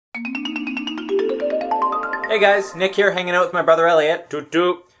Hey guys, Nick here, hanging out with my brother Elliott. Doot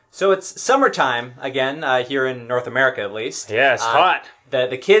doot. So it's summertime again, here in North America at least. Yeah, it's hot.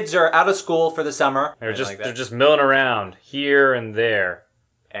 The kids are out of school for the summer. They're just milling around here and there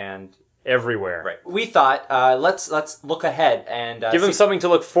and everywhere. Right. We thought let's look ahead and give them something to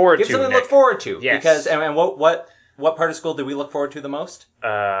look forward to. Give something to look forward to. Yes. Because and what part of school did we look forward to the most?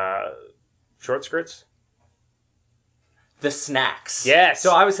 Short skirts. The snacks. Yes.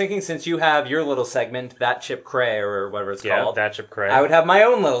 So I was thinking, since you have your little segment, That Chip Cray, or whatever it's called. Yeah, That Chip Cray. I would have my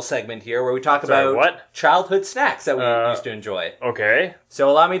own little segment here where we talk about what? Childhood snacks that we used to enjoy. Okay. So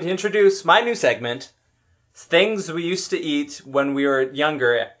allow me to introduce my new segment, Things We Used to Eat When We Were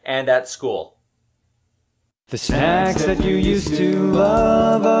Younger and at School. The snacks that you used to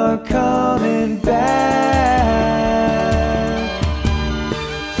love are coming back.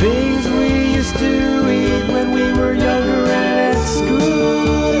 Things we used to eat when we were younger and at school.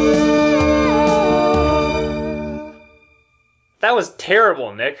 That was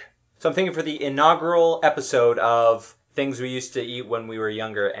terrible, Nick. So I'm thinking for the inaugural episode of Things We Used to Eat When We Were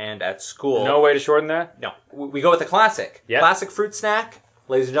Younger and at School. No way to shorten that? No. We go with the classic. Yep. Classic fruit snack,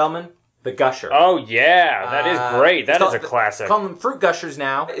 ladies and gentlemen, the Gusher. Oh, yeah. That is great. That is a classic. Call them Fruit Gushers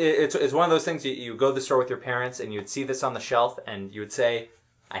now. It's one of those things you go to the store with your parents and you'd see this on the shelf and you would say,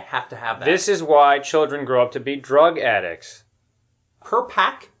 I have to have that. This is why children grow up to be drug addicts. Per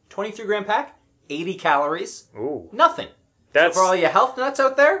pack, 23-gram pack, 80 calories. Ooh. Nothing. That's... So for all you health nuts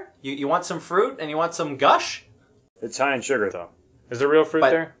out there, you want some fruit and you want some Gush? It's high in sugar, though. Is there real fruit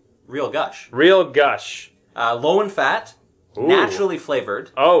there? Real Gush. Real Gush. Low in fat, naturally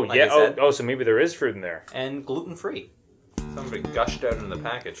flavored. Oh, like yeah. Oh, so maybe there is fruit in there. And gluten-free. Somebody gushed out in the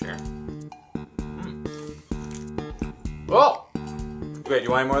package here. Oh! Wait,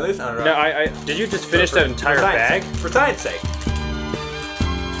 you want any more of these? I don't know. No, did you just finish that entire bag? For science sake.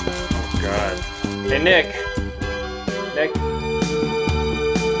 Oh, God. Hey, Nick. Nick.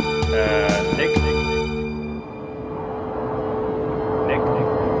 Nick.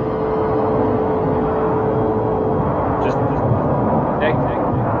 Just Nick.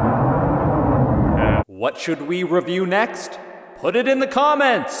 What should we review next? Put it in the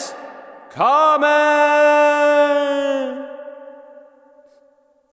comments. Comment!